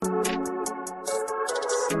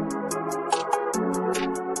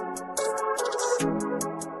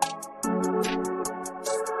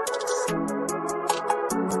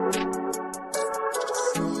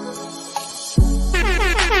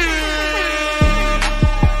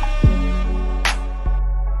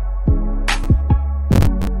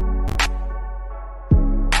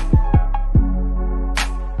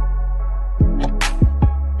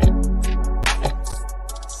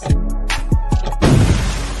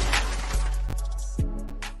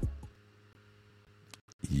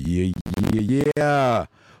Yeah.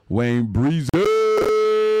 Wayne Breezy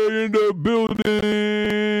in the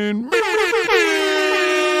building.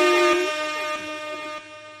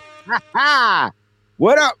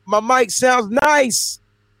 What up? My mic sounds nice.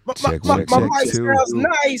 My Check mic two. sounds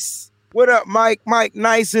nice. What up, Mike? Mike,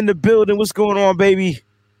 nice in the building. What's going on, baby?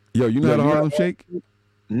 Yo, you know how to Harlem Shake?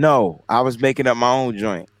 No, I was making up my own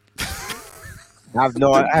joint.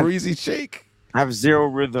 Breezy Shake. I have zero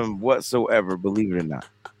rhythm whatsoever, believe it or not.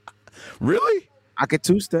 Really? I could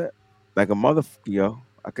two-step like a motherfucker, yo.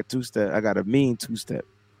 I could two-step. I got a mean two-step.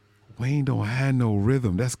 Wayne don't have no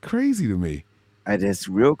rhythm. That's crazy to me. That's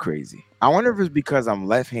real crazy. I wonder if it's because I'm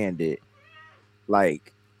left-handed,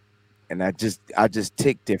 like, and I just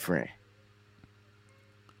tick different.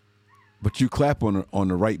 But you clap on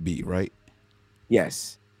the right beat, right?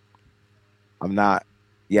 Yes. I'm not.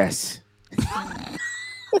 Yes.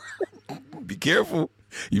 Be careful.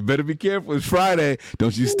 You better be careful. It's Friday.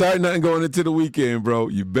 Don't you start nothing going into the weekend, bro.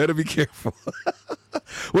 You better be careful.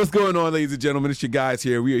 What's going on, ladies and gentlemen? It's your guys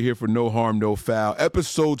here. We are here for No Harm, No Foul.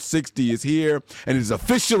 Episode 60 is here, and it is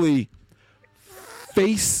officially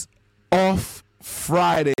Face-Off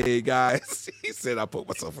Friday, guys. He said I put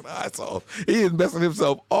myself in the eyes off. He is messing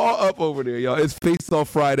himself all up over there, y'all. It's Face-Off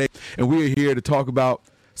Friday, and we are here to talk about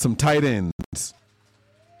some tight ends.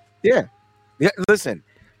 Yeah. Listen,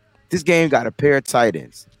 this game got a pair of tight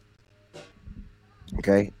ends.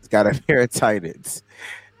 Okay? It's got a pair of tight ends.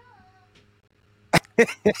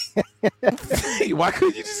 Why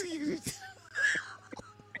couldn't you just...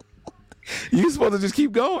 You supposed to just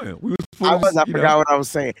keep going. I forgot what I was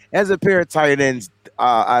saying. As a pair of tight ends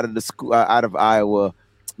out of the school, out of Iowa,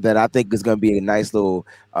 that I think is going to be a nice little,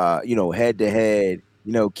 head to head,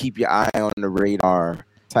 keep your eye on the radar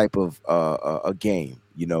type of a game.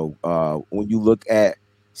 When you look at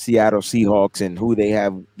Seattle Seahawks and who they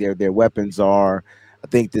have, their weapons are, I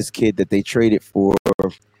think this kid that they traded for,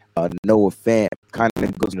 Noah Fant, kind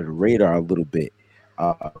of goes under the radar a little bit.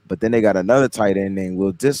 But then they got another tight end named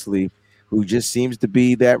Will Dissly, who just seems to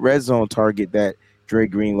be that red zone target that Dre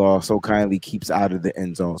Greenlaw so kindly keeps out of the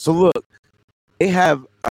end zone. So look, they have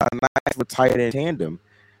a nice tight end tandem,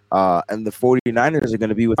 and the 49ers are going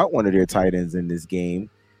to be without one of their tight ends in this game,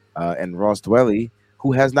 and Ross Dwelly,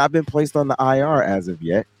 who has not been placed on the IR as of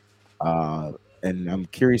yet. And I'm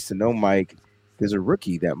curious to know, Mike, there's a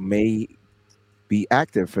rookie that may be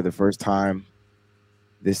active for the first time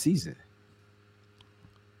this season.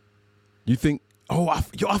 You think? Oh, I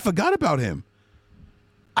forgot about him.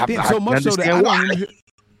 I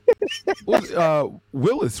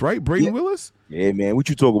Willis, right? Braden Willis? Yeah, man. What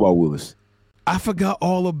you talk about, Willis? I forgot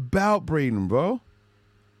all about Braden, bro.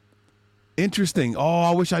 Interesting. Oh,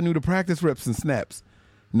 I wish I knew the practice reps and snaps.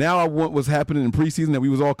 Now I want what's happening in preseason that we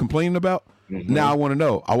was all complaining about. Mm-hmm. Now I want to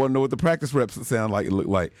know. I want to know what the practice reps sound like, look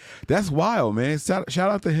like. That's wild, man. Shout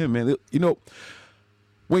out to him, man.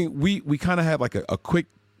 When we kind of had like a quick,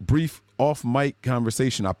 brief off-mic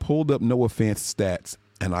conversation, I pulled up Noah Fant's stats,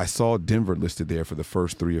 and I saw Denver listed there for the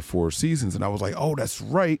first 3 or 4 seasons, and I was like, oh, that's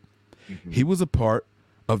right. Mm-hmm. He was a part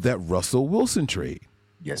of that Russell Wilson trade.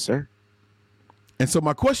 Yes, sir. And so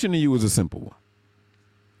my question to you is a simple one.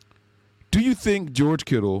 Do you think George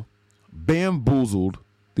Kittle bamboozled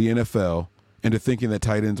the NFL into thinking that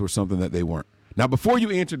tight ends were something that they weren't? Now, before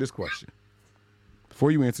you answer this question,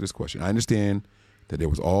 I understand that there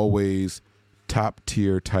was always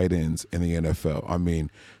top-tier tight ends in the NFL. I mean,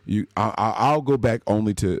 I'll go back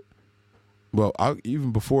only to,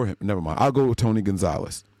 even before him, never mind. I'll go with Tony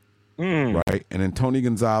Gonzalez, right? And then Tony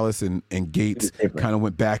Gonzalez and Gates kind of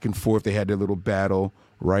went back and forth. They had their little battle,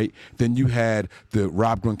 right? Then you had the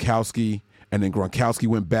Rob Gronkowski, and then Gronkowski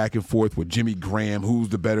went back and forth with Jimmy Graham, who's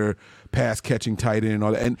the better pass-catching tight end and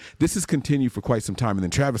all that. And this has continued for quite some time. And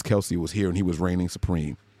then Travis Kelce was here, and he was reigning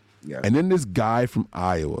supreme. Yeah. And then this guy from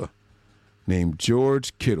Iowa named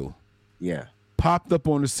George Kittle popped up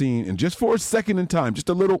on the scene, and just for a second in time, just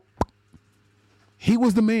a little, he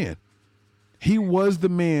was the man. He was the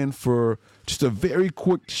man for just a very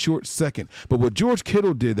quick, short second. But what George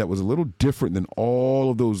Kittle did that was a little different than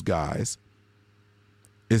all of those guys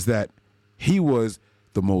is that he was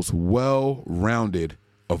the most well-rounded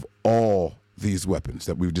of all these weapons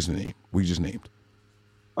that we just named.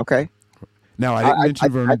 Okay. Now, I didn't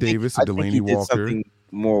mention Vernon Davis and Delaney Walker.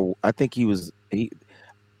 More, I think he was. Go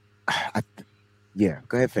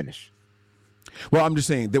ahead, finish. Well, I'm just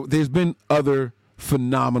saying there's been other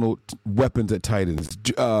phenomenal weapons at tight ends.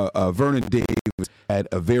 Vernon Davis had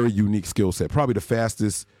a very unique skill set, probably the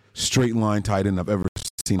fastest straight line tight end I've ever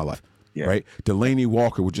seen in my life. Yeah. right? Delaney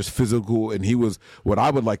Walker was just physical, and he was what I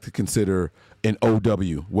would like to consider an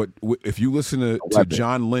OW. What if you listen to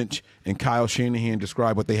John Lynch and Kyle Shanahan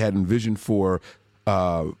describe what they had envisioned for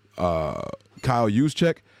Kyle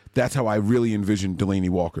Juszczyk? That's how I really envisioned Delaney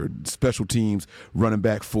Walker. Special teams, running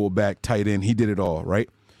back, fullback, tight end. He did it all, right?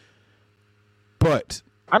 But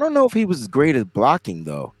I don't know if he was as great at blocking,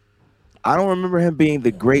 though. I don't remember him being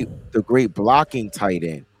the great blocking tight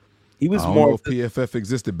end. He was I don't know if PFF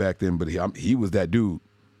existed back then, but he was that dude.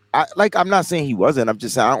 I'm not saying he wasn't. I'm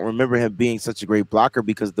just saying I don't remember him being such a great blocker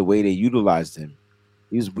because of the way they utilized him.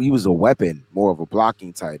 He was a weapon, more of a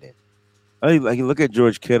blocking tight end. Like you look at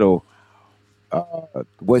George Kittle.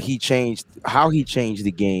 What he changed, how he changed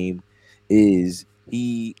the game is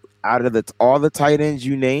he out of all the tight ends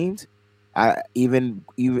you named, even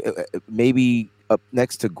maybe up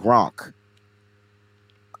next to Gronk,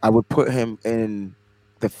 I would put him in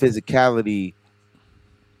the physicality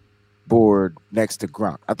board next to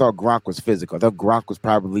Gronk. I thought Gronk was physical. I thought Gronk was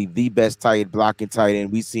probably the best blocking tight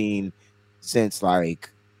end we've seen since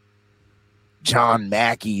like John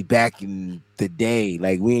Mackey back in the day.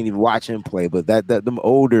 Like we ain't even watch him play, but that them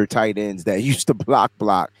older tight ends that used to block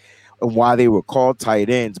and why they were called tight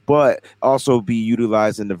ends, but also be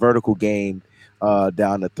utilized in the vertical game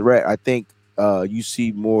down the threat. I think you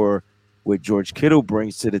see more what George Kittle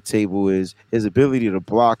brings to the table is his ability to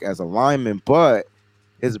block as a lineman, but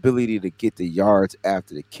his ability to get the yards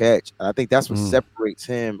after the catch. And I think that's what separates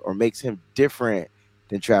him or makes him different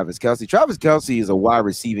than Travis Kelce. Travis Kelce is a wide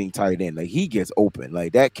receiving tight end. Like he gets open.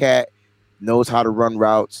 Like that cat knows how to run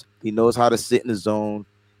routes. He knows how to sit in the zone,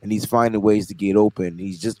 and he's finding ways to get open.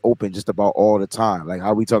 He's just open just about all the time. Like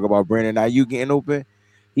how we talk about Brandon Ayuk getting open.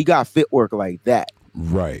 He got footwork like that.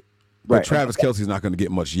 Right. But Travis Kelce's not going to get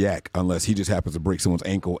much yak unless he just happens to break someone's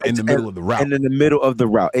ankle in the middle of the route. And in the middle of the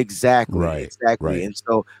route. Exactly. Right. Exactly. Right. And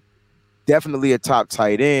so definitely a top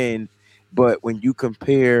tight end. But when you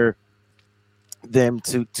compare them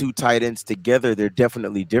to two tight ends together, they're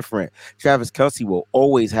definitely different. Travis Kelce will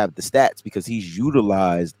always have the stats because he's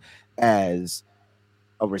utilized as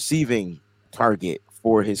a receiving target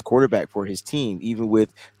for his quarterback, for his team. Even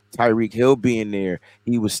with Tyreek Hill being there,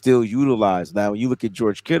 he was still utilized. Now, when you look at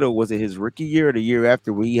George Kittle, was it his rookie year or the year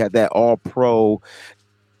after where he had that all-pro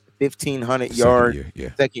 1,500 yard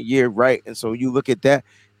second year, right? And so you look at that,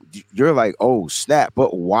 you're like, oh, snap.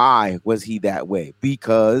 But why was he that way?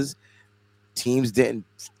 Because teams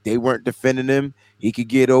they weren't defending him. He could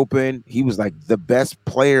get open. He was like the best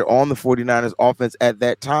player on the 49ers offense at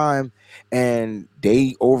that time. And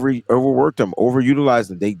they overworked him,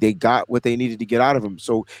 overutilized him. They got what they needed to get out of him.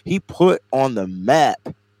 So he put on the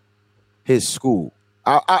map his school.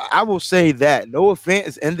 I will say that. Noah Fant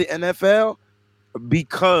is in the NFL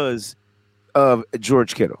because of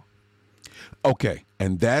George Kittle. Okay.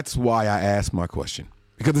 And that's why I asked my question.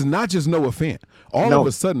 Because it's not just Noah Fant. All of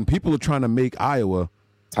a sudden, people are trying to make Iowa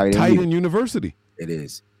tight end university. It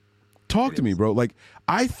is. Talk to me, bro. Like,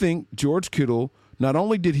 I think George Kittle, not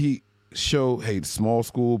only did he show, hey, small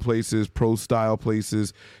school places, pro-style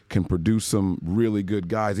places can produce some really good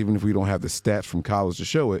guys, even if we don't have the stats from college to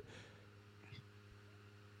show it.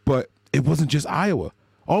 But it wasn't just Iowa.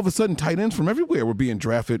 All of a sudden, tight ends from everywhere were being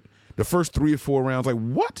drafted the first 3 or 4 rounds. Like,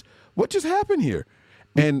 what? What just happened here?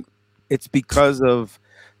 And it's because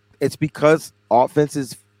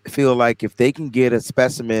offenses feel like if they can get a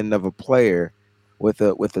specimen of a player with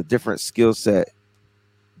a different skill set,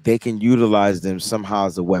 they can utilize them somehow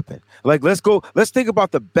as a weapon. Like let's think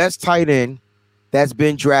about the best tight end that's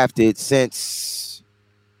been drafted since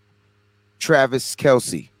Travis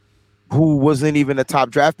Kelce, who wasn't even a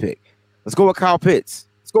top draft pick. Let's go with Kyle Pitts.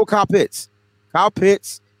 Kyle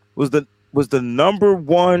Pitts was the number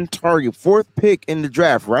 1 target, 4th pick in the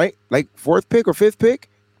draft, right? Like 4th pick or 5th pick,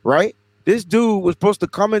 right? This dude was supposed to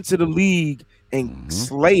come into the league and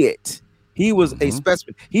slay it. He was a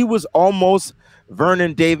specimen. He was almost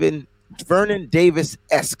Vernon Davis-esque,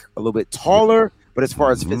 a little bit taller, but as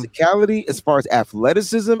far as physicality, as far as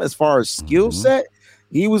athleticism, as far as skill set,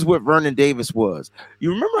 he was what Vernon Davis was.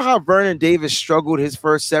 You remember how Vernon Davis struggled his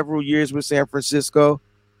first several years with San Francisco?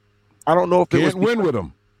 I don't know if it was win with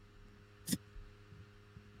him.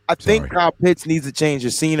 I think Kyle Pitts needs to change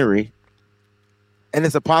the scenery. And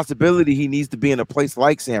it's a possibility he needs to be in a place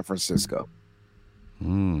like San Francisco.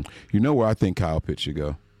 You know where I think Kyle Pitts should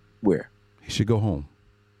go? Where? He should go home.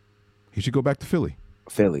 He should go back to Philly.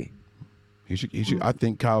 He should. I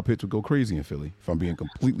think Kyle Pitts would go crazy in Philly, if I'm being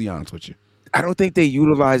completely honest with you. I don't think they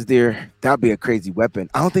utilize that'd be a crazy weapon.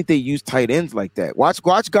 I don't think they use tight ends like that. Watch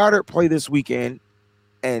Goddard play this weekend,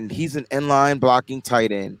 and he's an inline blocking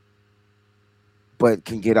tight end, but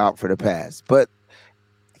can get out for the pass. But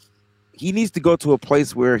he needs to go to a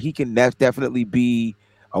place where he can definitely be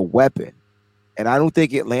a weapon. And I don't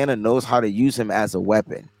think Atlanta knows how to use him as a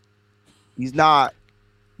weapon. He's not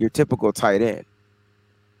your typical tight end.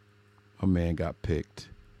 My man got picked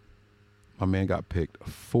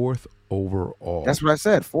 4th overall. That's what I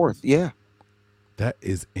said, 4th. Yeah. That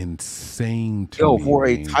is insane to me. For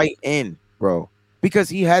a tight end, bro. Because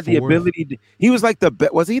he had the ability to, he was like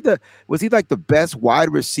was he like the best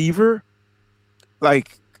wide receiver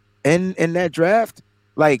like in that draft?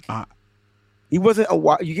 Like he wasn't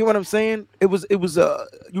you get what I'm saying? It was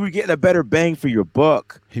you were getting a better bang for your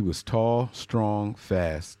buck. He was tall, strong,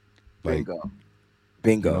 fast. Like,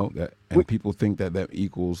 Bingo. You know, and people think that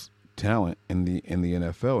equals talent in the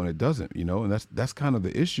NFL, and it doesn't, you know, and that's kind of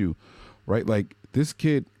the issue, right? Like this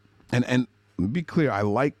kid, and be clear, I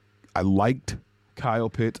liked Kyle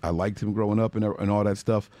Pitts. I liked him growing up and all that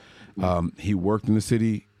stuff. He worked in the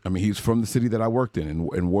city. I mean, he's from the city that I worked in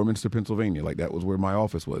Warminster, Pennsylvania. Like that was where my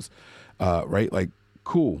office was, right? Like,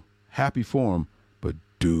 cool, happy for him. But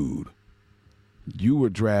dude, you were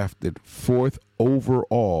drafted 4th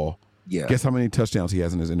overall. Yeah. Guess how many touchdowns he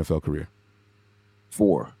has in his NFL career?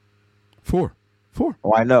 4. Oh,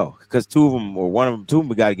 I know, because two of them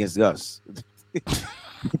we got against us.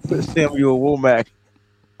 Samuel Womack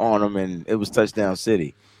on him, and it was touchdown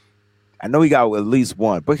city. I know he got at least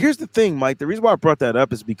one. But here's the thing, Mike. The reason why I brought that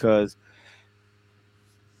up is because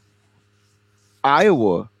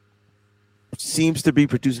Iowa seems to be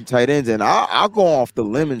producing tight ends, and I'll go off the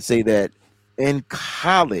limb and say that in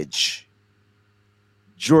college,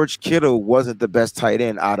 George Kittle wasn't the best tight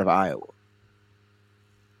end out of Iowa.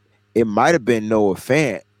 It might have been Noah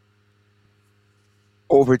Fant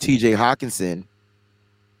over TJ Hawkinson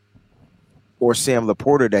or Sam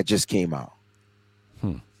Laporta that just came out.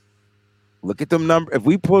 Look at them numbers. If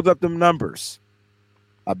we pulled up them numbers,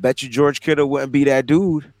 I bet you George Kittle wouldn't be that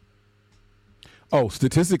dude. Oh,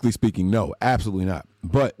 statistically speaking, no, absolutely not.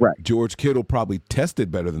 But George Kittle probably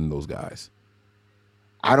tested better than those guys.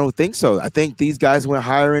 I don't think so. I think these guys went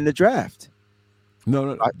higher in the draft.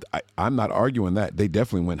 No, I'm not arguing that. They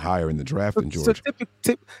definitely went higher in the draft than George.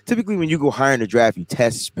 So typically, when you go higher in the draft, you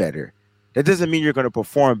test better. That doesn't mean you're going to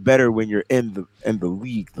perform better when you're in the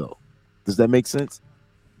league, though. Does that make sense?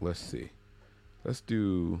 Let's see. Let's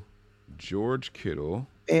do George Kittle.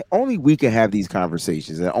 And only we can have these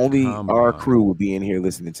conversations, and only our crew will be in here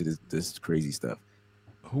listening to this crazy stuff.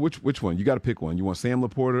 Which one? You got to pick one. You want Sam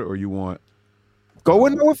Laporta or you want? Go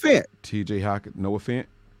with Noah Fant. TJ Hawkins, Noah Fant.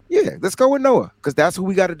 Yeah, let's go with Noah because that's who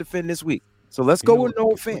we got to defend this week. So let's go with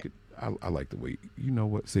Noah Fant. I like the way you know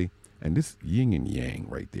what. See, and this yin and yang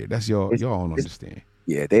right there. That's y'all don't understand.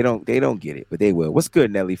 Yeah, they don't get it, but they will. What's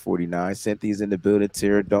good, Nelly 49? Cynthia's in the building.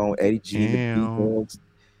 Pterodon, Eddie G.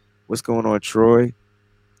 What's going on, Troy?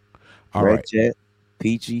 All Red right. Jet,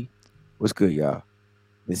 Peachy. What's good, y'all?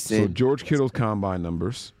 So George Kittle's combine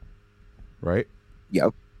numbers, right?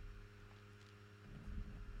 Yep.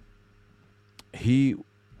 They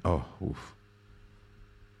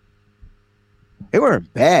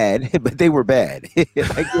weren't bad, but they were bad. Like, you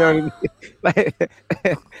know what I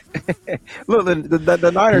mean? Look,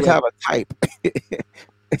 the Niners have a type.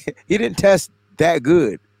 He didn't test that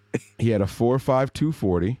good. He had a 4.52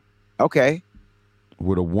 40. Okay.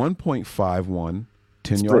 With a 1.51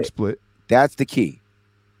 10-yard split. That's the key.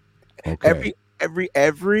 Okay.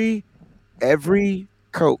 Every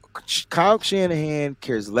coach, Kyle Shanahan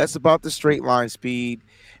cares less about the straight line speed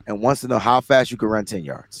and wants to know how fast you can run 10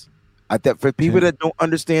 yards. I think for people that don't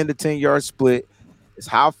understand the 10-yard split, is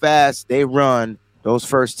how fast they run those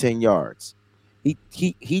first 10 yards.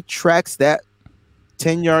 He tracks that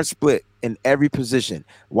 10-yard split in every position.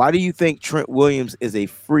 Why do you think Trent Williams is a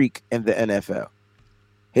freak in the NFL?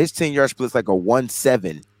 His 10-yard split is like a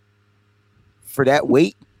 1.7. For that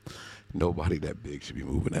weight, nobody that big should be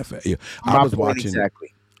moving that fast. Yeah, I was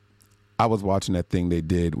watching that thing they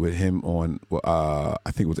did with him on.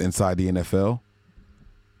 I think it was Inside the NFL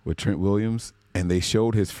with Trent Williams, and they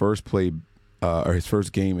showed his first play or his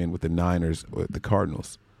first game in with the Niners, with the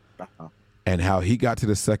Cardinals, and how he got to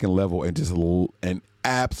the second level and just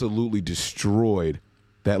absolutely destroyed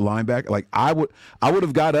that linebacker. Like I would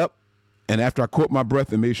have got up. And after I caught my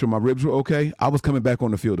breath and made sure my ribs were okay, I was coming back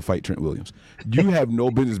on the field to fight Trent Williams. You have no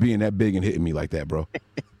business being that big and hitting me like that, bro.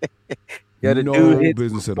 Yeah, the no dude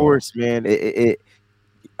business at all. Of course, man.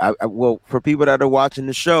 Well, for people that are watching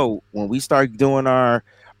the show, when we start doing our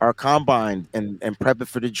combine and prepping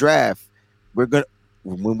for the draft,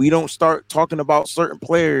 when we don't start talking about certain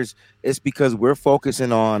players, it's because we're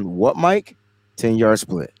focusing on what, Mike? 10-yard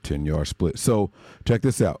split. 10-yard split. So check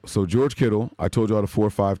this out. So George Kittle, I told you all the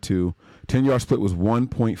 4.52. 10-yard split was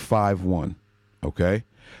 1.51. Okay.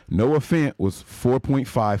 Noah Fant was 4.5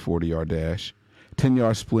 40-yard dash,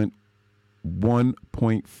 10-yard sprint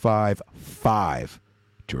 1.55.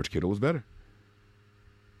 George Kittle was better.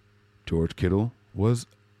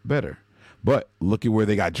 But look at where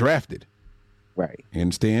they got drafted. Right. You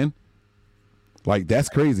understand? Like, that's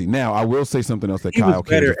crazy. Now, I will say something else that He was Kyle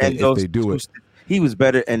better cares if they do it. He was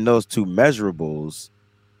better in those two measurables.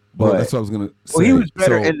 Well, But that's what I was going to say. well, he was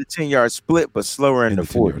better in the 10-yard split, but slower in the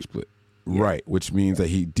 40. 10-yard split. Yeah. Right, which means that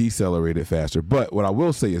he decelerated faster. But what I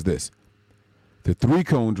will say is this. The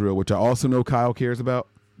 3-cone drill, which I also know Kyle cares about.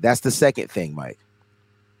 That's the second thing, Mike.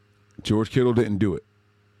 George Kittle didn't do it.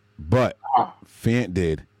 But Fant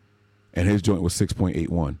did, and his joint was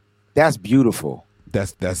 6.81. That's beautiful.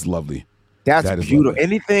 That's lovely. That's beautiful.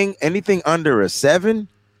 Lovely. Anything under a 7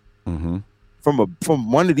 from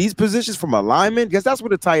one of these positions, from a lineman, because that's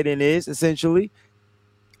what a tight end is essentially.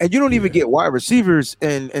 And you don't even get wide receivers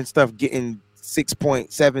and stuff getting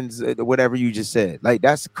 6.7s, whatever you just said. Like,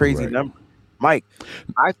 that's a crazy number, Mike.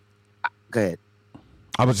 Go ahead.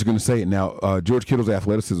 I was just going to say it now. George Kittle's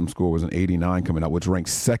athleticism score was an 89 coming out, which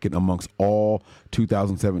ranks second amongst all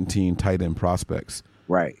 2017 tight end prospects.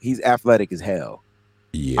 Right. He's athletic as hell.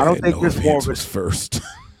 Yeah, I don't think this was first.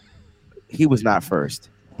 He was not first.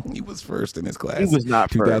 He was first in his class. He was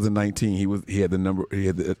not 2019. He had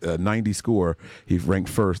the 90 score. He ranked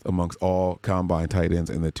first amongst all combine tight ends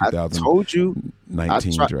in the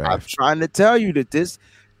 2019 draft. I'm trying to tell you that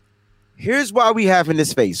here's why we having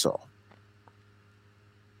this face-off.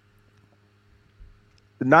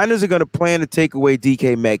 The Niners are going to plan to take away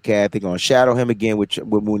DK Metcalf. They're going to shadow him again with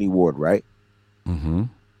Mooney Ward, right? Mm-hmm.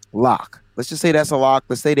 Lock. Let's just say that's a lock.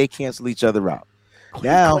 Let's say they cancel each other out.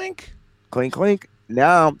 Clink.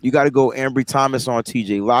 Now you got to go Ambry Thomas on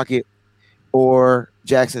TJ Lockett or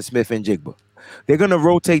Jackson Smith and Jigba. They're going to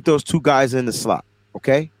rotate those two guys in the slot,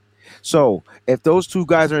 okay? So if those two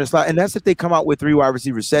guys are in the slot, and that's if they come out with 3 wide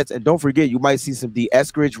receiver sets, and don't forget, you might see some D.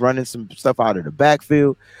 Eskridge running some stuff out of the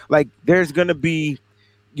backfield. Like, there's going to be,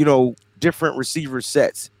 different receiver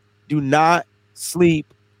sets. Do not sleep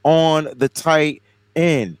on the tight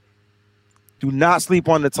end. Do not sleep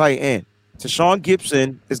on the tight end. Tashawn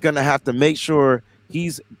Gibson is going to have to make sure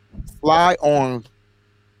he's fly on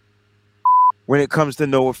when it comes to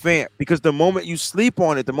Noah Fant, because the moment you sleep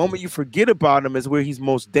on it, the moment you forget about him is where he's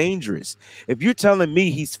most dangerous. If you're telling me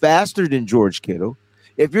he's faster than George Kittle,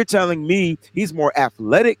 if you're telling me he's more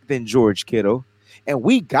athletic than George Kittle, and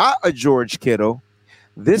we got a George Kittle,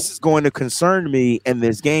 this is going to concern me in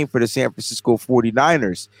this game for the San Francisco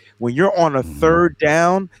 49ers. When you're on a third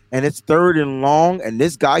down and it's 3rd and long and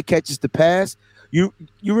this guy catches the pass, you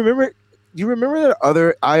remember that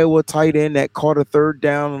other Iowa tight end that caught a 3rd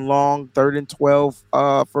down and long, 3rd and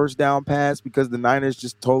 12 first down pass because the Niners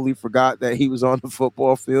just totally forgot that he was on the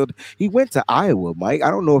football field? He went to Iowa, Mike.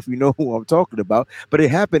 I don't know if you know who I'm talking about, but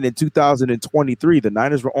it happened in 2023. The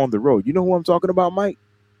Niners were on the road. You know who I'm talking about, Mike?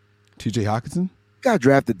 TJ Hockenson? Got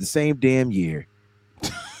drafted the same damn year.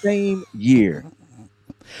 Same year.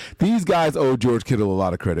 These guys owe George Kittle a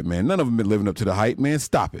lot of credit, man. None of them been living up to the hype, man.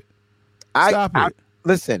 Stop it. Stop it.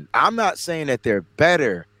 Listen, I'm not saying that they're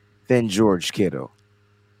better than George Kittle.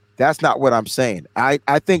 That's not what I'm saying. I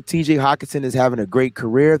think TJ Hockenson is having a great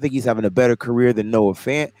career. I think he's having a better career than Noah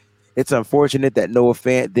Fant. It's unfortunate that Noah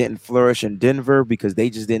Fant didn't flourish in Denver because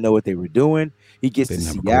they just didn't know what they were doing. He gets to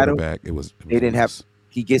Seattle.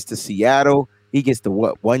 He gets to Seattle. He gets the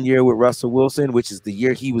 1 year with Russell Wilson, which is the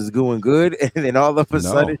year he was doing good, and then all of a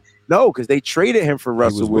sudden, because they traded him for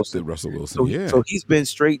Russell Wilson. So he's been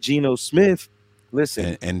straight Geno Smith.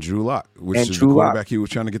 Listen, and Drew Lock, which is the quarterback he was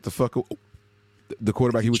trying to get the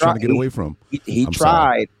quarterback he was trying to get away from. He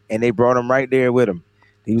tried, and they brought him right there with him.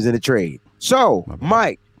 He was in a trade. So,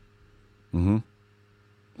 Mike,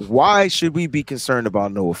 why should we be concerned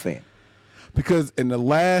about Noah Fant? Because in the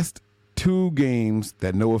last 2 games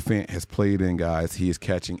that Noah Fant has played in, guys, he is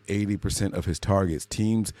catching 80% of his targets.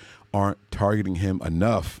 Teams aren't targeting him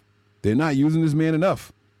enough. They're not using this man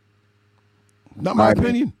enough. Not my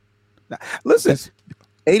opinion. Listen,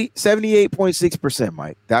 78.6%,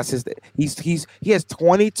 Mike. That's his. He has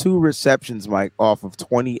 22 receptions, Mike, off of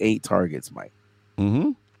 28 targets, Mike.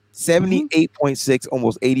 78.6,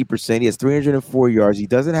 almost 80%. He has 304 yards. He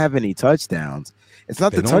doesn't have any touchdowns. It's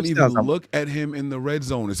not the touchdowns. They don't even look at him in the red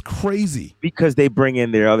zone. It's crazy. Because they bring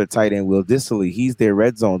in their other tight end, Will Dissly. He's their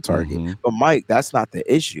red zone target. But, Mike, that's not the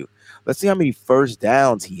issue. Let's see how many first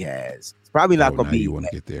downs he has. It's probably not going to be. You want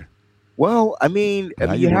to get there. Well, I mean,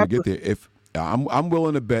 you want to get there. If I'm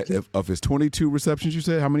willing to bet if of his 22 receptions, you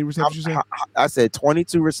said, how many receptions you said? I said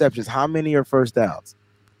 22 receptions. How many are first downs?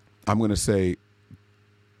 I'm going to say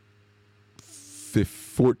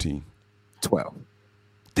 14. 12.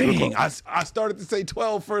 Dang, I started to say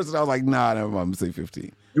 12 first, and I was like, nah, never mind. I'm going to say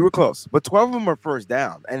 15. You were close, but 12 of them are first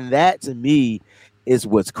down. And that, to me, is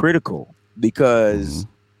what's critical because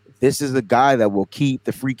this is the guy that will keep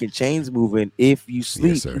the freaking chains moving. If you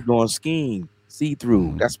sleep, you're going to scheme, see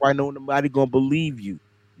through. That's why nobody going to believe you.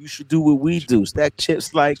 You should do what we do. Stack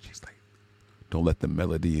chips like. Don't let the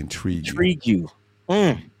melody intrigue you.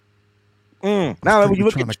 Now, when you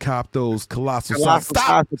look trying to cop those colossal socks.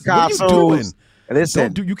 Stop. What are you doing?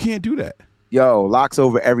 Listen, you can't do that. Yo, locks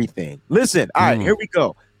over everything. Listen, all right, here we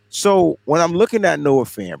go. So when I'm looking at Noah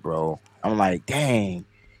Fant, bro, I'm like, dang,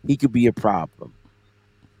 he could be a problem.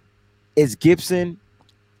 Is Gibson?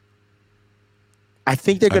 I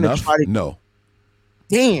think they're going to try to. No.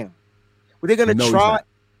 Damn. But they're going to try.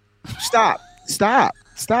 Stop.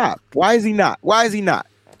 Why is he not?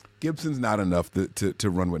 Gibson's not enough to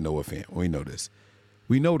run with Noah Fant. We know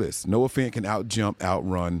this. Noah Fant can out-jump,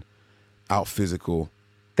 out-run, out-physical.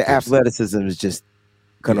 The athleticism is just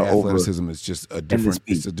going to over. Athleticism is just a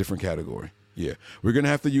different category. Yeah. We're going to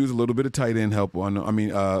have to use a little bit of tight end help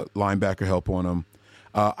linebacker help on him.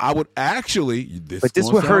 I would actually.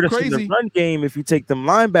 This would hurt us in the run game if you take them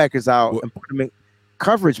linebackers out and put them in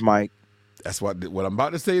coverage, Mike. That's what I'm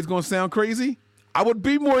about to say is going to sound crazy. I would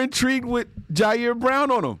be more intrigued with Jair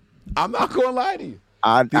Brown on him. I'm not going to lie to you.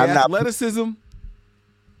 The athleticism.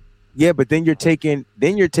 Yeah, but then you're taking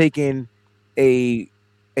a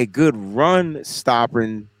good run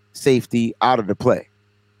stopping safety out of the play.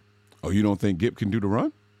 Oh, you don't think Gip can do the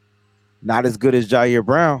run? Not as good as Jair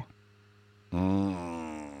Brown. I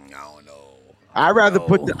don't know. I'd rather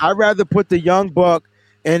put the young buck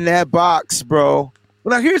in that box, bro.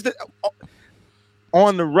 Well, now here's the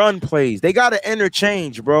on the run plays. They got to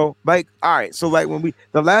interchange, bro. Like, all right. So like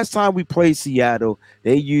the last time we played Seattle,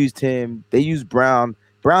 they used Brown.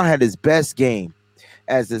 Brown had his best game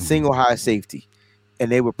as the single high safety, and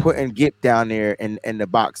they were putting Gip down there in the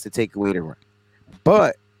box to take away the run.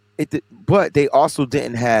 But they also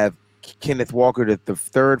didn't have Kenneth Walker, the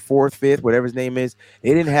third, fourth, fifth, whatever his name is.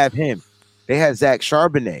 They didn't have him. They had Zach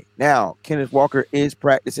Charbonnet. Now, Kenneth Walker is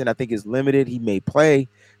practicing. I think is limited. He may play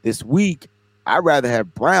this week. I'd rather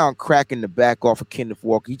have Brown cracking the back off of Kenneth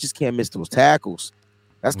Walker. He just can't miss those tackles.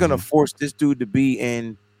 That's going to force this dude to be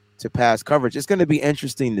in to pass coverage. It's going to be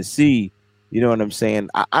interesting to see. You know what I'm saying?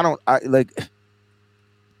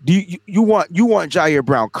 Do you want Jair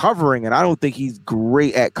Brown covering, and I don't think he's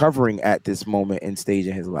great at covering at this moment and stage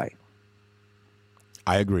in his life.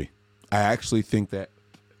 I agree. I actually think that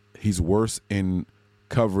he's worse in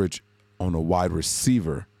coverage on a wide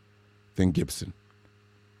receiver than Gibson.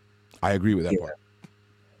 I agree with that part.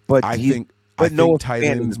 But I think tight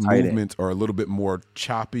ends' movements are a little bit more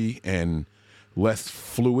choppy and less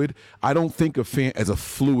fluid. I don't think of Fant as a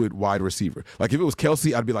fluid wide receiver. Like if it was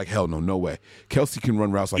Kelsey, I'd be like, hell no way. Kelsey can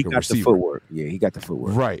run routes like a receiver. The footwork. Yeah, he got the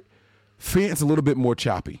footwork. Right. Fant's a little bit more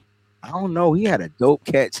choppy. I don't know. He had a dope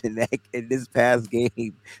catch in this past game.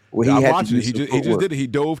 I'm watching it. He just did it. He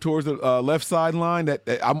dove towards the left sideline.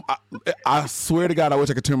 I swear to God, I wish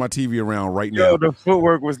I could turn my TV around right now. The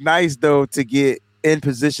footwork was nice though to get in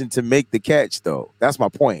position to make the catch though. That's my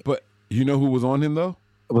point. But you know who was on him though?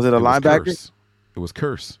 Was it a linebacker? It was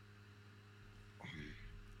Curse.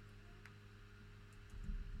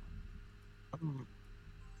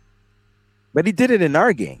 But he did it in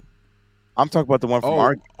our game. I'm talking about the one from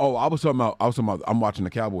our game. Oh, I was talking about I'm watching the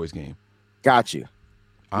Cowboys game. Got you.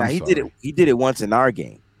 He did it once in our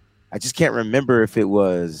game. I just can't remember if it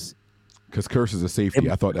was because Curse is a safety.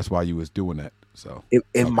 I thought that's why you was doing that. So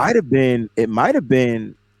it might have been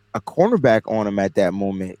a cornerback on him at that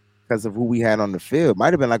moment because of who we had on the field.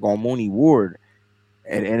 Might have been like on Mooney Ward.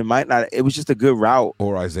 And it might not. It was just a good route.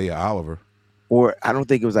 Or Isaiah Oliver. Or I don't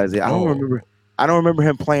think it was Isaiah. I don't remember. I don't remember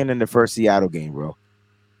him playing in the first Seattle game, bro.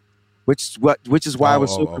 Which is why I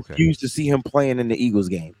was so confused to see him playing in the Eagles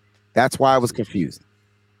game. That's why I was confused.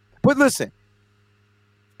 But listen,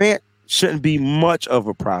 Fant shouldn't be much of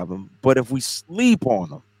a problem. But if we sleep on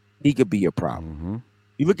him, he could be a problem. Mm-hmm.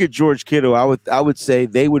 You look at George Kittle. I would say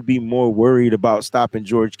they would be more worried about stopping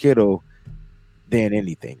George Kittle than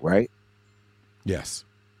anything, right? Yes.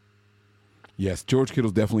 George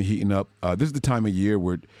Kittle's definitely heating up. This is the time of year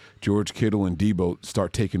where George Kittle and Debo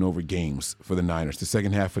start taking over games for the Niners, the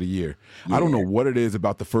second half of the year. Yeah. I don't know what it is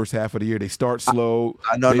about the first half of the year. They start slow.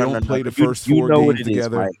 They don't play the first four games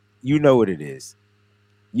together. You know what it is.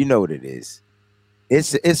 You know what it is.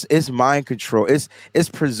 It's mind control. It's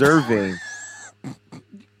preserving.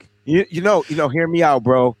 you know, hear me out,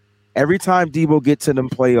 bro. Every time Debo gets to them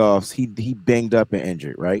playoffs, he banged up and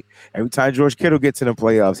injured, right? Every time George Kittle gets to them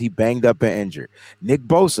playoffs, he banged up and injured. Nick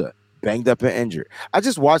Bosa banged up and injured. I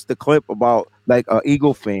just watched the clip about like an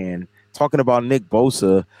Eagle fan talking about Nick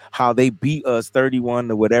Bosa, how they beat us 31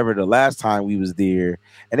 to whatever the last time we was there,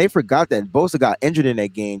 and they forgot that Bosa got injured in that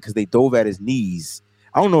game because they dove at his knees.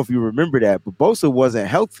 I don't know if you remember that, but Bosa wasn't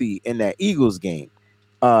healthy in that Eagles game,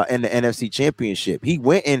 in the NFC Championship. He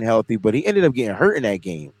went in healthy, but he ended up getting hurt in that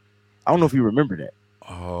game. I don't know if you remember that.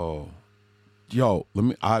 Oh, yo,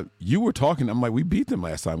 you were talking. I'm like, we beat them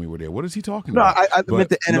last time we were there. What is he talking about? No, I meant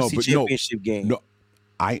the NFC Championship game. No,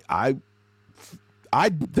 I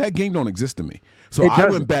that game don't exist to me. So I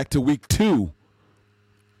went back to week 2.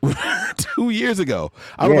 2 years ago.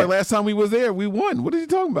 I was like, last time we was there, we won. What is he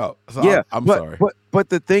talking about? So I'm sorry. But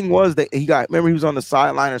the thing was that remember he was on the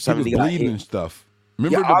sideline or something. He was bleeding and stuff.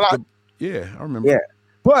 Remember I remember. Yeah.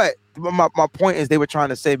 But my point is they were trying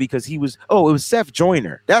to say because it was Seth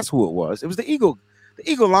Joyner. That's who it was. It was the Eagle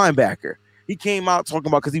linebacker. He came out talking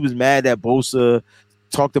about because he was mad that Bosa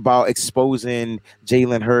talked about exposing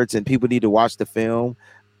Jalen Hurts and people need to watch the film.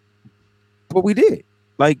 But we did.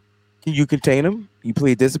 Like, you contain him, you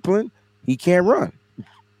play discipline, he can't run.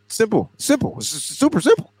 Simple. It's super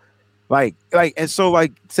simple. And so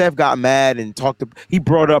Seth got mad and he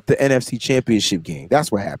brought up the NFC Championship game.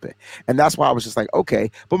 That's what happened. And that's why I was just like,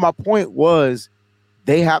 okay. But my point was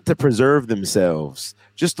they have to preserve themselves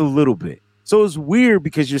just a little bit. So it's weird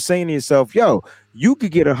because you're saying to yourself, yo, you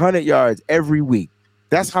could get 100 yards every week.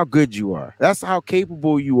 That's how good you are. That's how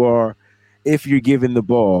capable you are if you're given the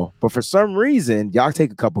ball. But for some reason, y'all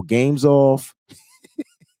take a couple games off.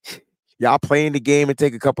 Y'all playing the game and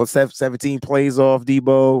take a couple 17 plays off,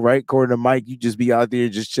 Debo, right? According to Mike, you just be out there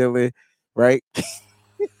just chilling, right?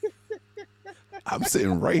 I'm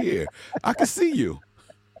sitting right here. I can see you.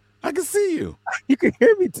 You can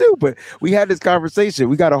hear me too, but we had this conversation.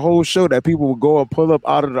 We got a whole show that people will go and pull up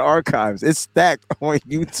out of the archives. It's stacked on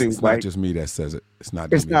YouTube. It's not just me that says it. It's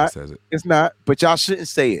not just me that says it. It's not, but y'all shouldn't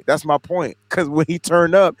say it. That's my point. Because when he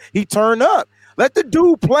turned up, he turned up. Let the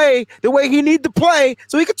dude play the way he need to play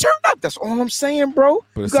so he can turn up. That's all I'm saying, bro.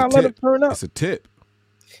 But you gotta let him turn up. It's a tip.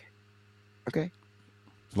 Okay.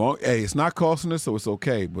 It's not costing us, so it's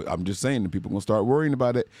okay. But I'm just saying that people are gonna start worrying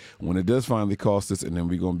about it when it does finally cost us, and then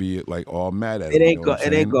we're gonna be like all mad at it. It ain't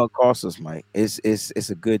gonna cost us, Mike. It's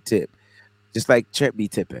a good tip. Just like Chet be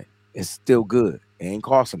tipping. It's still good. It ain't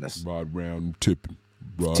costing us. Rod Brown tipping.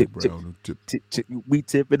 We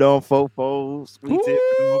tipping on fofos. We tipping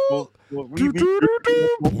on fofos.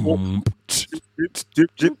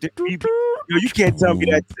 You can't tell me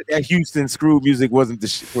that Houston screw music wasn't the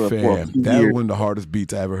shit for that was one of the hardest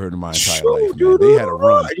beats I ever heard in my entire life, man. They had a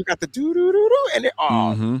run. You got the doo-doo-doo-doo, and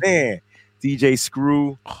man. DJ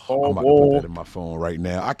Screw. I'm about to put that in my phone right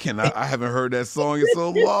now. I haven't heard that song in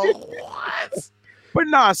so long. What? But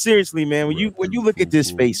nah, seriously, man, when you look at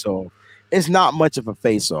this face-off, it's not much of a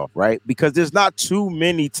face-off, right? Because there's not too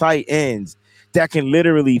many tight ends that can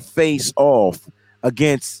literally face off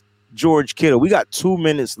against George Kittle. We got 2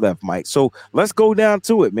 minutes left, Mike. So let's go down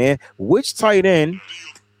to it, man. Which tight end?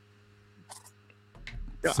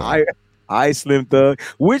 I Slim Thug.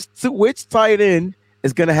 Which tight end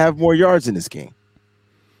is going to have more yards in this game?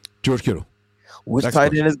 George Kittle. Which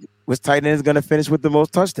tight end is going to finish with the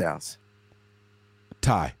most touchdowns?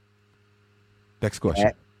 Ty. Next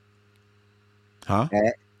question.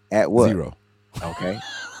 At what? 0. Okay.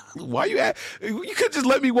 Why you could just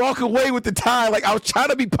let me walk away with the tie. Like I was trying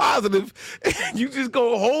to be positive, and you just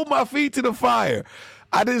go hold my feet to the fire.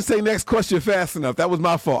 I didn't say next question fast enough. That was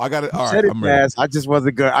my fault. I got it. All right, I'm ready. I just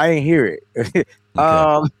wasn't good. I didn't hear it.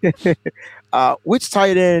 Okay. Which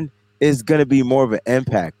tight end is going to be more of an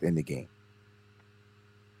impact in the game?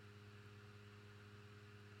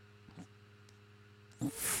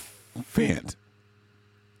 Fant.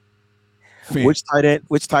 Which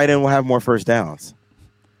tight end will have more first downs?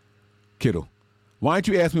 Kittle. Why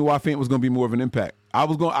didn't you ask me why Fant was going to be more of an impact?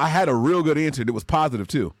 I had a real good answer that was positive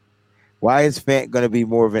too. Why is Fant going to be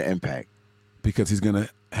more of an impact? Because he's going to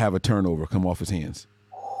have a turnover come off his hands.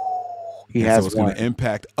 So it's going to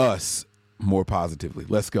impact us more positively.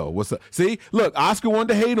 Let's go. What's up? See, look, Oscar wanted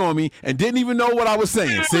to hate on me and didn't even know what I was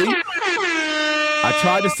saying. See, I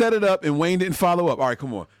tried to set it up and Wayne didn't follow up. All right,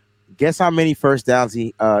 come on. Guess how many first downs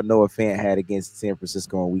Noah Fant had against San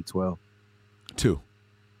Francisco in Week 12? 2.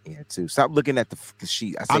 Yeah, 2. Stop looking at the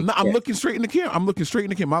sheet. I'm looking straight in the camera.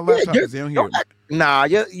 My laptop is down here. Nah,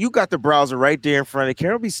 you got the browser right there in front of the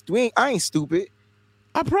camera. I ain't stupid.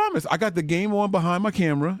 I promise. I got the game on behind my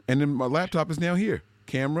camera, and then my laptop is down here.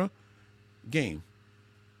 Camera, game.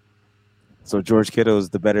 So George Kittle is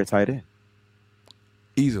the better tight end?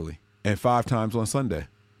 Easily. And 5 times on Sunday.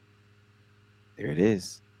 There it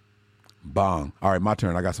is. Bong. All right, my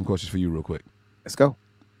turn. I got some questions for you real quick. Let's go.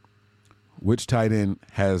 Which tight end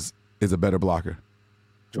is a better blocker?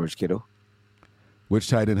 George Kittle. Which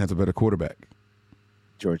tight end has a better quarterback?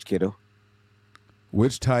 George Kittle.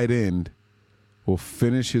 Which tight end will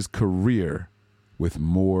finish his career with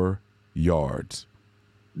more yards?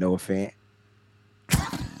 Noah Fant.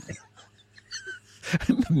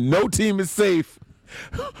 No team is safe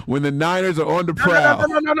when the Niners are on the prowl.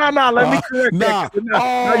 No. Let me correct that.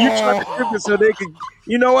 No, you trying to flip it so they can.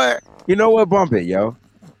 You know what? Bump it, yo.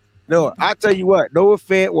 No, I tell you what. Noah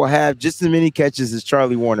Fant will have just as many catches as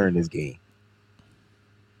Charlie Warner in this game.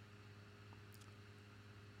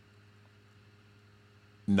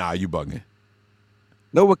 Nah, you bugging.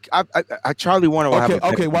 No, Charlie Warner will have.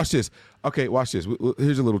 Okay, watch this.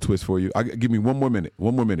 Here's a little twist for you. Give me one more minute.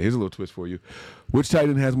 Here's a little twist for you. Which tight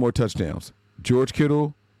end has more touchdowns? George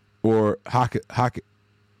Kittle or Hockett?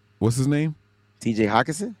 What's his name? T.J.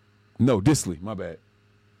 Hockenson? No, Disley. My bad.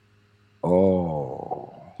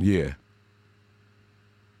 Oh. Yeah.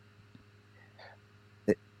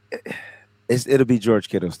 It'll be George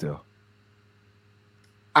Kittle still.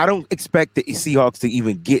 I don't expect the Seahawks to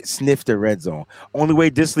even sniff the red zone. Only way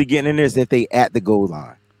Disley getting in there is if they at the goal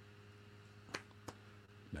line.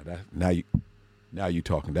 Now you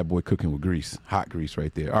talking. That boy cooking with grease, hot grease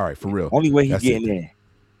right there. All right, for real. Only way he getting there.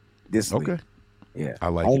 Disley. Okay. Yeah. I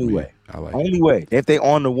like only it, way. I like only it. way if they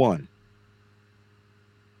on the one.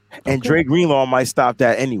 And Dre Greenlaw might stop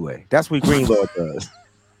that anyway. That's what Greenlaw does.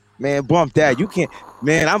 Man, bump that. You can't.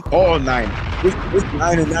 Man, I'm all Niner. It's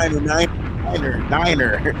Niner.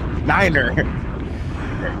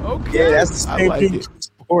 Okay. Yeah, that's the same dude in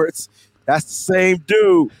sports. That's the same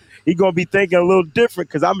dude. He gonna be thinking a little different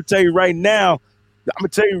because I'm gonna tell you right now.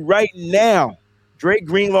 Drake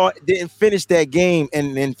Greenlaw didn't finish that game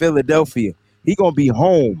in Philadelphia. He gonna be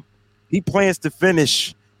home. He plans to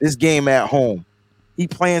finish this game at home.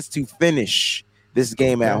 That's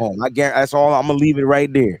all. I'm gonna leave it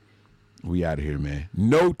right there. We out of here, man.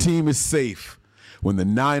 No team is safe when the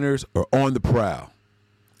Niners are on the prowl.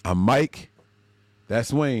 I'm Mike.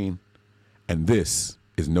 That's Wayne. And this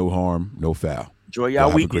is No Harm, No Foul. Enjoy y'all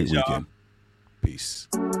have weekend, a great weekend. Peace.